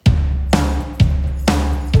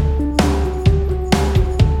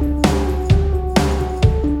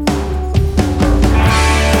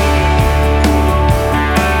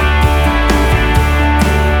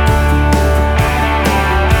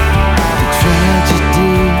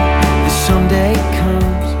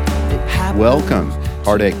welcome,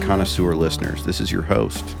 Heartache Connoisseur listeners. This is your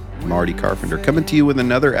host, Marty Carpenter, coming to you with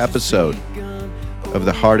another episode of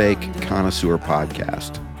the Heartache Connoisseur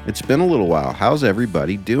podcast. It's been a little while. How's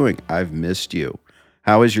everybody doing? I've missed you.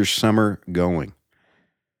 How is your summer going?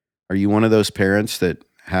 Are you one of those parents that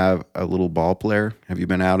have a little ball player? Have you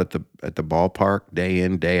been out at the ballpark day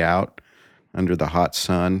in, day out, under the hot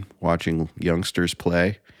sun, watching youngsters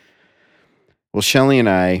play? Well, Shelly and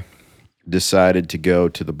I decided to go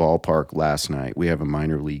to the ballpark last night. We have a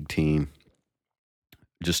minor league team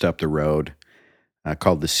just up the road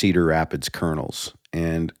called the Cedar Rapids Colonels.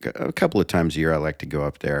 And a couple of times a year, I like to go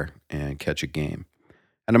up there and catch a game.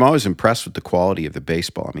 And I'm always impressed with the quality of the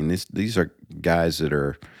baseball. I mean, these are guys that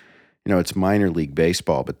are, it's minor league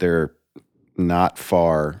baseball, but they're not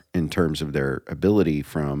far in terms of their ability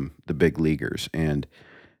from the big leaguers. And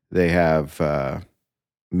they have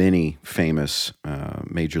many famous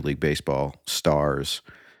Major League Baseball stars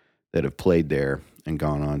that have played there and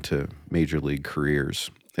gone on to Major League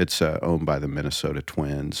careers. It's owned by the Minnesota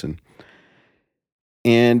Twins.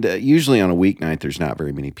 And usually on a weeknight, there's not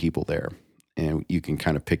very many people there. And you can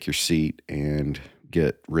kind of pick your seat and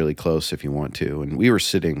get really close if you want to. And we were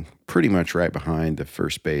sitting pretty much right behind the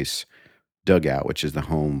first base dugout, which is the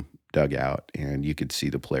home dugout. And you could see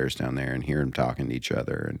the players down there and hear them talking to each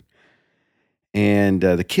other. And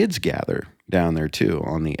the kids gather down there, too,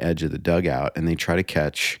 on the edge of the dugout, and they try to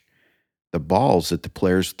catch the balls that the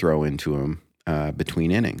players throw into them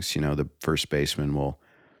between innings. The first baseman will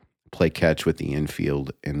play catch with the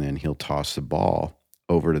infield, and then he'll toss the ball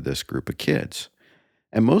over to this group of kids.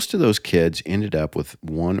 And most of those kids ended up with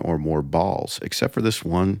one or more balls, except for this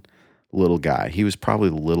one little guy. He was probably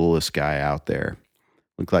the littlest guy out there.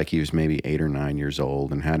 Looked like he was maybe 8 or 9 years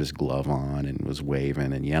old and had his glove on and was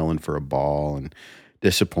waving and yelling for a ball and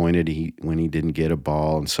disappointed when he didn't get a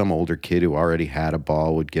ball. And some older kid who already had a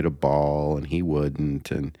ball would get a ball and he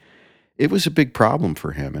wouldn't. And it was a big problem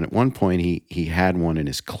for him. And at one point he had one in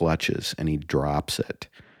his clutches and he drops it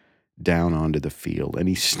down onto the field and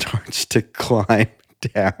he starts to climb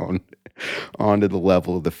down onto the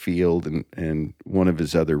level of the field, and one of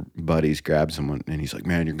his other buddies grabs him and he's like,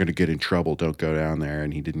 "Man, you're going to get in trouble. Don't go down there."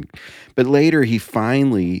 And he didn't. But later he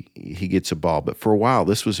gets a ball. But for a while,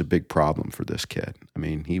 this was a big problem for this kid. I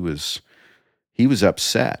mean, he was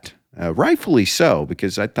upset, rightfully so,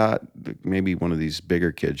 because I thought that maybe one of these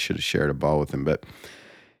bigger kids should have shared a ball with him. But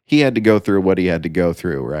he had to go through what he had to go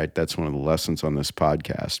through, right? That's one of the lessons on this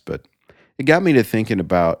podcast. But it got me to thinking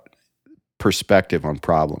about perspective on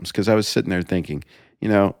problems, because I was sitting there thinking,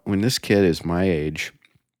 when this kid is my age,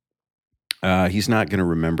 he's not going to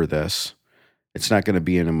remember this. It's not going to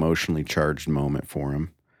be an emotionally charged moment for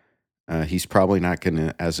him. He's probably not going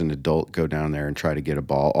to, as an adult, go down there and try to get a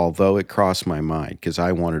ball, although it crossed my mind because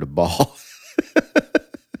I wanted a ball.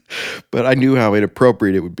 But I knew how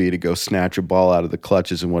inappropriate it would be to go snatch a ball out of the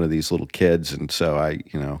clutches of one of these little kids. And so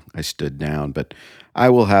I stood down. But I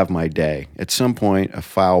will have my day. At some point, a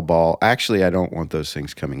foul ball. Actually, I don't want those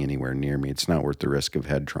things coming anywhere near me. It's not worth the risk of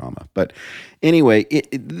head trauma. But anyway,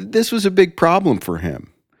 this was a big problem for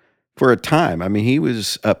him for a time. I mean, he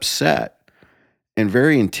was upset and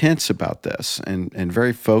very intense about this and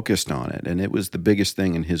very focused on it. And it was the biggest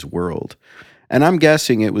thing in his world. And I'm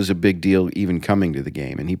guessing it was a big deal even coming to the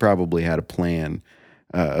game. And he probably had a plan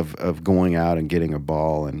of going out and getting a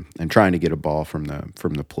ball and trying to get a ball from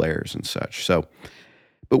the players and such. So,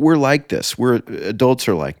 but we're like this. Adults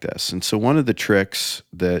are like this. And so one of the tricks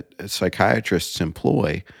that psychiatrists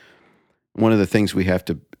employ, one of the things we have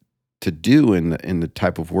to do in the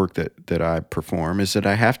type of work that I perform, is that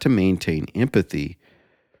I have to maintain empathy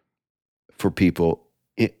for people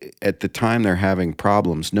at the time they're having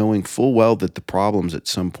problems, knowing full well that the problems at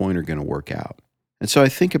some point are going to work out. And so I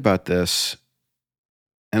think about this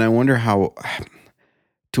and I wonder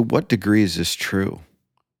to what degree is this true?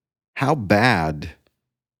 How bad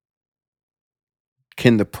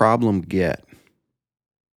can the problem get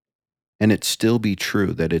and it still be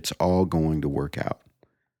true that it's all going to work out?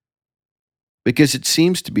 Because it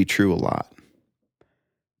seems to be true a lot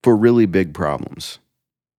for really big problems.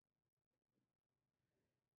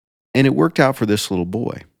 And it worked out for this little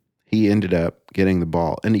boy. He ended up getting the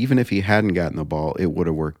ball. And even if he hadn't gotten the ball, it would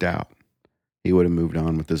have worked out. He would have moved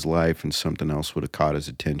on with his life and something else would have caught his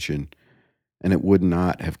attention and it would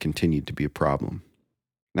not have continued to be a problem.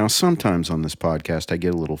 Now, sometimes on this podcast, I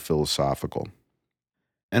get a little philosophical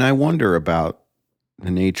and I wonder about the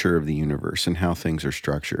nature of the universe and how things are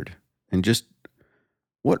structured and just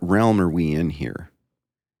what realm are we in here?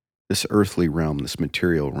 This earthly realm, this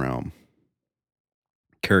material realm,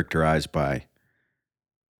 characterized by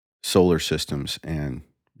solar systems and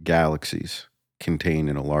galaxies contained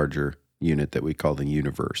in a larger unit that we call the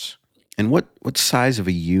universe. And what size of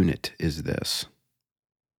a unit is this?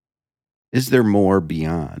 Is there more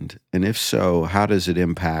beyond? And if so, how does it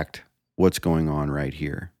impact what's going on right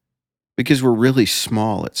here? Because we're really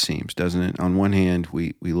small, it seems, doesn't it? On one hand,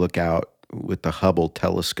 we look out with the Hubble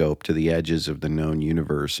telescope to the edges of the known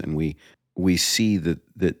universe, and we see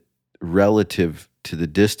that relative to the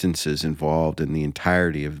distances involved in the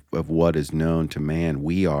entirety of what is known to man,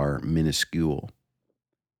 we are minuscule.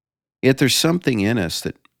 Yet there's something in us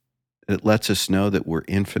that lets us know that we're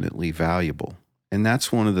infinitely valuable. And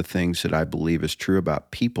that's one of the things that I believe is true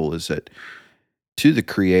about people, is that to the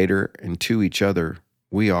Creator and to each other,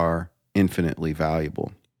 we are infinitely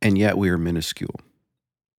valuable, and yet we are minuscule.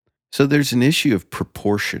 So there's an issue of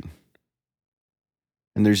proportion,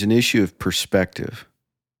 and there's an issue of perspective,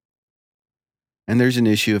 and there's an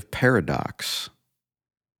issue of paradox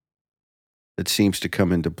that seems to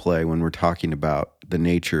come into play when we're talking about the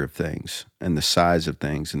nature of things and the size of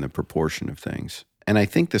things and the proportion of things. And I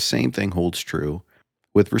think the same thing holds true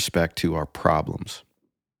with respect to our problems.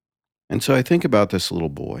 And so I think about this little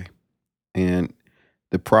boy and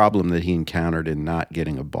the problem that he encountered in not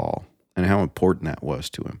getting a ball and how important that was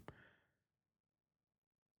to him.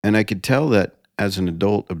 And I could tell that as an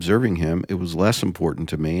adult observing him, it was less important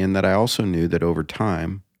to me, and that I also knew that over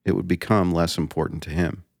time it would become less important to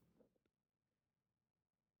him.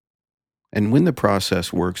 And when the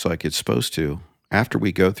process works like it's supposed to, after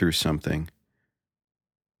we go through something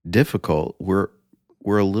difficult, we're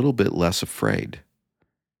a little bit less afraid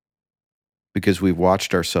because we've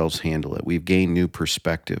watched ourselves handle it. We've gained new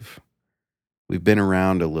perspective. We've been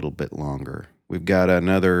around a little bit longer. We've got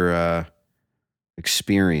another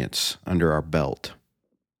experience under our belt.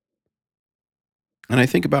 And I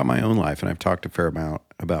think about my own life, and I've talked a fair amount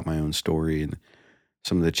about my own story and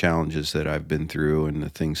some of the challenges that I've been through and the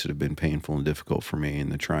things that have been painful and difficult for me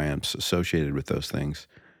and the triumphs associated with those things.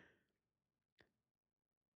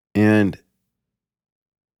 And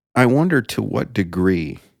I wonder, to what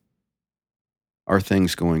degree are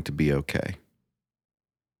things going to be okay?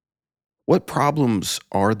 What problems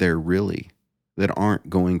are there really that aren't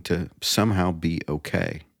going to somehow be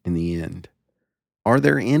okay in the end? Are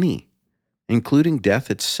there any, including death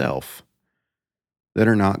itself, that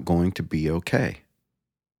are not going to be okay?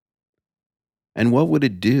 And what would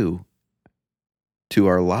it do to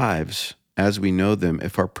our lives as we know them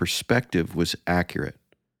if our perspective was accurate?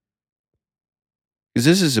 Because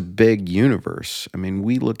this is a big universe. I mean,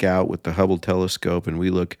 we look out with the Hubble telescope and we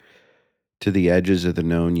look to the edges of the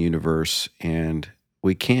known universe, and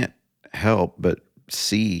we can't help but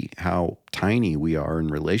see how tiny we are in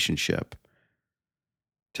relationship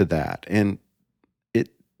to that. And it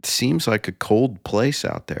seems like a cold place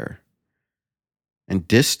out there, and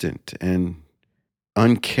distant and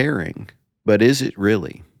uncaring. But is it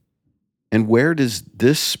really? And where does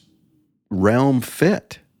this realm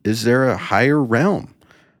fit? Is there a higher realm?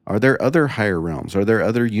 Are there other higher realms? Are there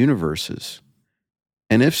other universes?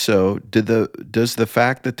 And if so, does the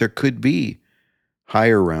fact that there could be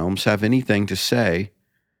higher realms have anything to say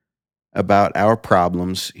about our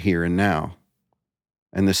problems here and now,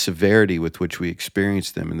 and the severity with which we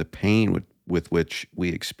experience them, and the pain with which we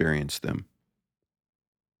experience them?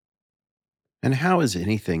 And how is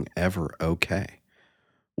anything ever okay?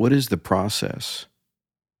 What is the process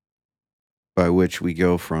by which we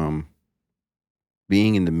go from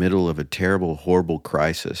being in the middle of a terrible, horrible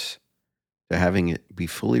crisis to having it be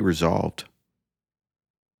fully resolved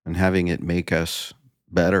and having it make us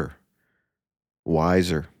better,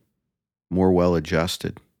 wiser, more well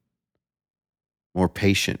adjusted, more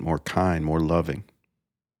patient, more kind, more loving?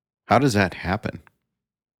 How does that happen?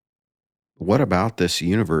 What about this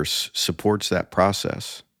universe supports that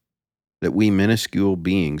process? That we minuscule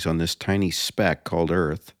beings on this tiny speck called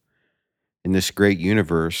Earth in this great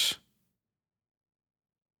universe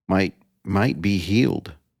might be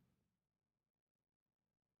healed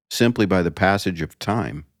simply by the passage of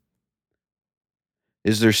time?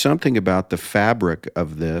 Is there something about the fabric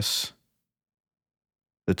of this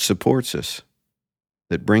that supports us,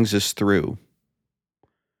 that brings us through?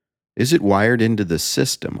 Is it wired into the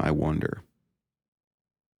system, I wonder?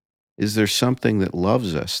 Is there something that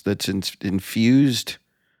loves us, that's infused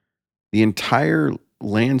the entire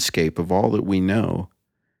landscape of all that we know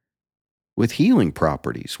with healing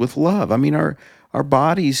properties, with love? I mean, our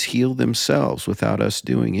bodies heal themselves without us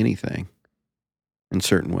doing anything in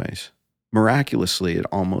certain ways. Miraculously, it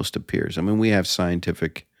almost appears. I mean, we have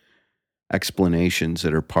scientific explanations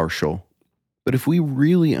that are partial, but if we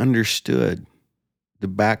really understood the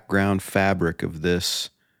background fabric of this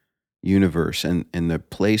universe and the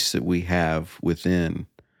place that we have within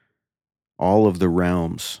all of the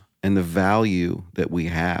realms and the value that we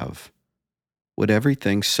have, would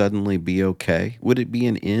everything suddenly be okay? Would it be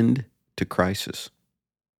an end to crisis?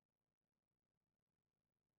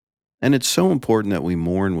 And it's so important that we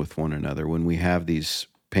mourn with one another when we have these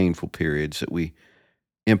painful periods, that we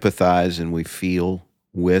empathize and we feel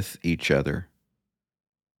with each other.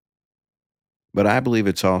 But I believe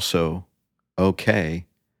it's also okay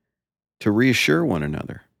to reassure one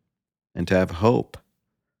another and to have hope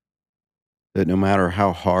that no matter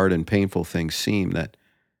how hard and painful things seem, that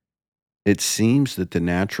it seems that the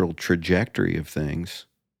natural trajectory of things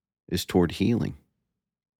is toward healing.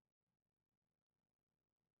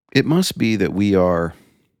 It must be that we are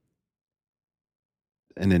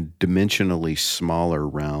in a dimensionally smaller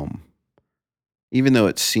realm, even though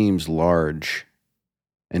it seems large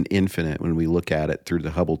and infinite when we look at it through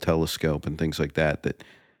the Hubble telescope and things like that. That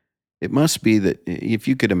it must be that if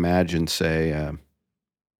you could imagine, say,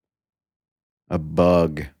 a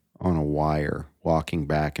bug on a wire walking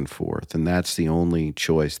back and forth, and that's the only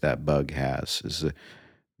choice that bug has is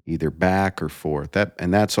either back or forth.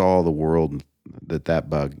 That's all the world that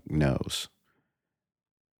bug knows.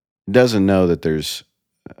 It doesn't know that there's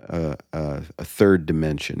a third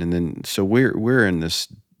dimension, and then so we're in this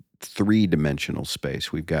three-dimensional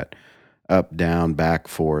space. We've got up, down, back,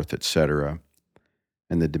 forth, etc.,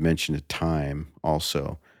 and the dimension of time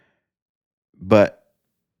also. But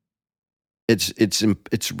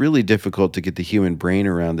it's really difficult to get the human brain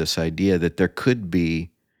around this idea that there could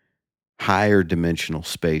be higher dimensional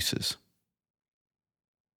spaces,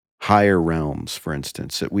 higher realms, for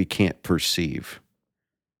instance, that we can't perceive.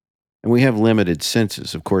 And we have limited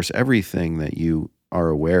senses. Of course, everything that you are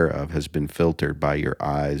aware of has been filtered by your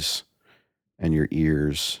eyes and your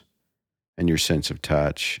ears and your sense of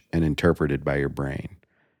touch and interpreted by your brain.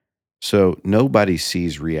 So nobody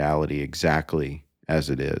sees reality exactly as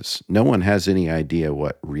it is. No one has any idea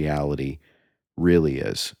what reality really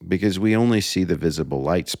is because we only see the visible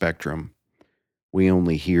light spectrum. We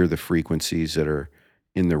only hear the frequencies that are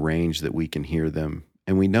in the range that we can hear them,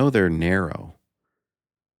 and we know they're narrow.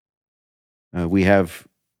 We have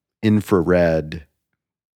infrared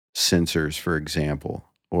sensors, for example,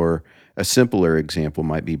 or a simpler example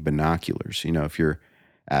might be binoculars. You know, if you're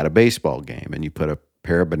at a baseball game and you put a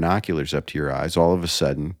pair of binoculars up to your eyes, all of a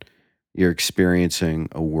sudden you're experiencing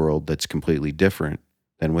a world that's completely different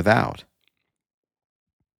than without.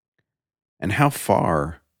 And how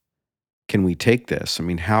far can we take this? I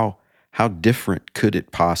mean, how different could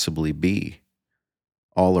it possibly be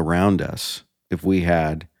all around us if we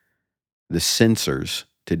had the sensors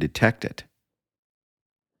to detect it?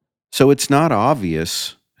 So it's not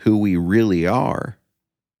obvious who we really are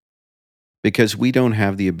because we don't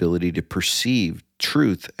have the ability to perceive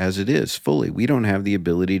truth as it is fully. We don't have the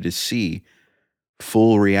ability to see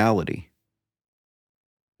full reality.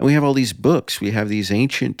 And we have all these books. We have these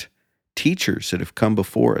ancient teachers that have come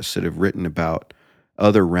before us that have written about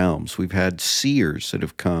other realms. We've had seers that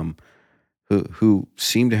have come who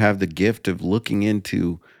seem to have the gift of looking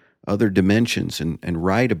into other dimensions and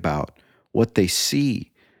write about what they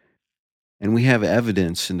see. And we have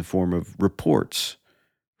evidence in the form of reports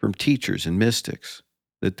from teachers and mystics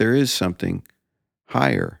that there is something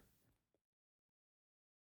higher.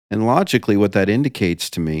 And logically, what that indicates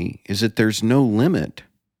to me is that there's no limit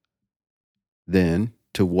then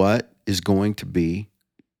to what is going to be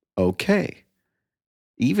okay.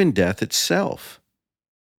 Even death itself,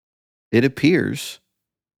 it appears,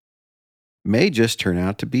 may just turn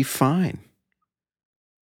out to be fine,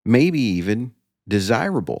 maybe even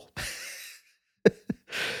desirable.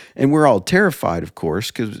 And we're all terrified, of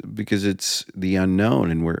course, because it's the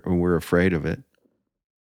unknown and we're afraid of it.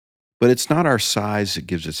 But it's not our size that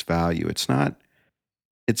gives us value. It's not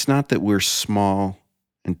that we're small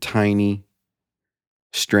and tiny,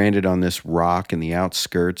 stranded on this rock in the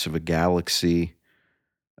outskirts of a galaxy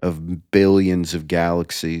of billions of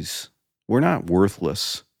galaxies. We're not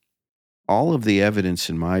worthless. All of the evidence,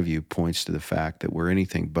 in my view, points to the fact that we're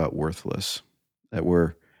anything but worthless, that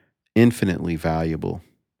we're infinitely valuable,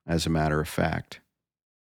 as a matter of fact,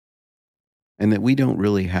 and that we don't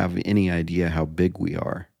really have any idea how big we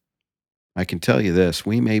are. I can tell you this,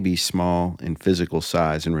 we may be small in physical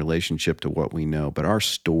size in relationship to what we know, but our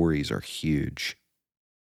stories are huge.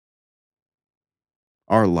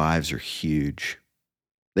 Our lives are huge.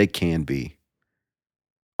 They can be.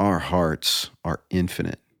 Our hearts are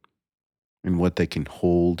infinite in what they can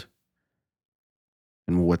hold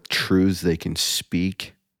and what truths they can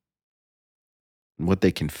speak and what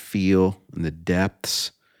they can feel and the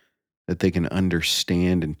depths that they can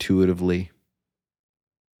understand intuitively.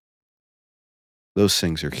 Those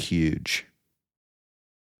things are huge.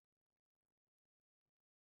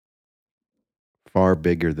 far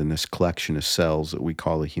bigger than this collection of cells that we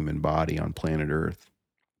call the human body on planet Earth.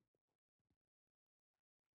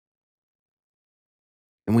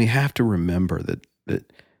 And we have to remember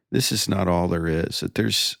that this is not all there is, that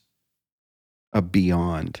there's a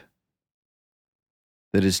beyond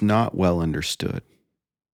that is not well understood.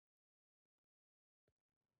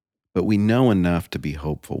 But we know enough to be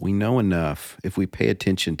hopeful. We know enough if we pay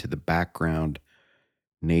attention to the background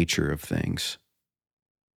nature of things,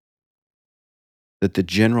 that the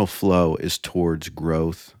general flow is towards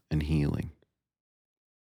growth and healing.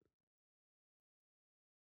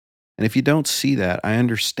 And if you don't see that, I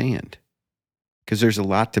understand, because there's a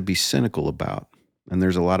lot to be cynical about, and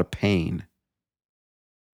there's a lot of pain.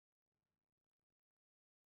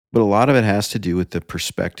 But a lot of it has to do with the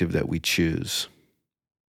perspective that we choose.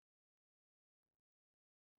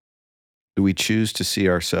 Do we choose to see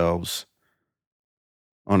ourselves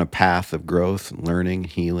on a path of growth, learning,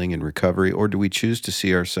 healing, and recovery, or do we choose to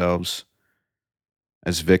see ourselves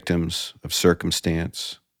as victims of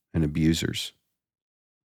circumstance and abusers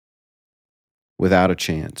without a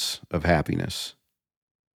chance of happiness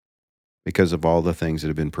because of all the things that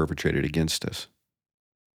have been perpetrated against us?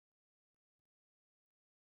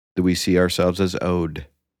 Do we see ourselves as owed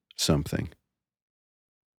something?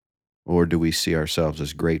 Or do we see ourselves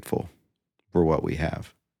as grateful for what we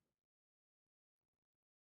have?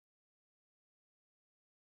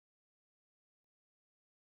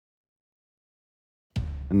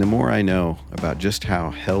 And the more I know about just how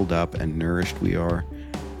held up and nourished we are,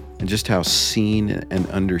 and just how seen and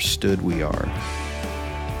understood we are,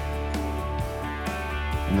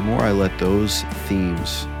 and the more I let those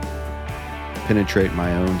themes penetrate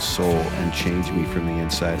my own soul and change me from the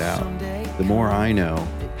inside out, the more I know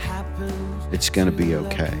it's going to be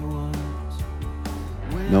okay.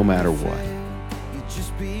 No matter what.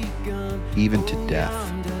 Even to death.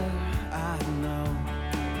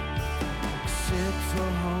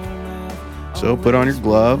 So put on your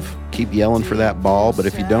glove, keep yelling for that ball, but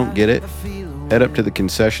if you don't get it, head up to the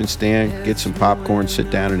concession stand, get some popcorn,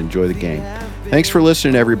 sit down, and enjoy the game. Thanks for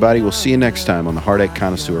listening, everybody. We'll see you next time on the Heartache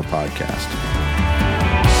Connoisseur Podcast.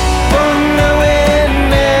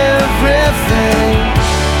 Everything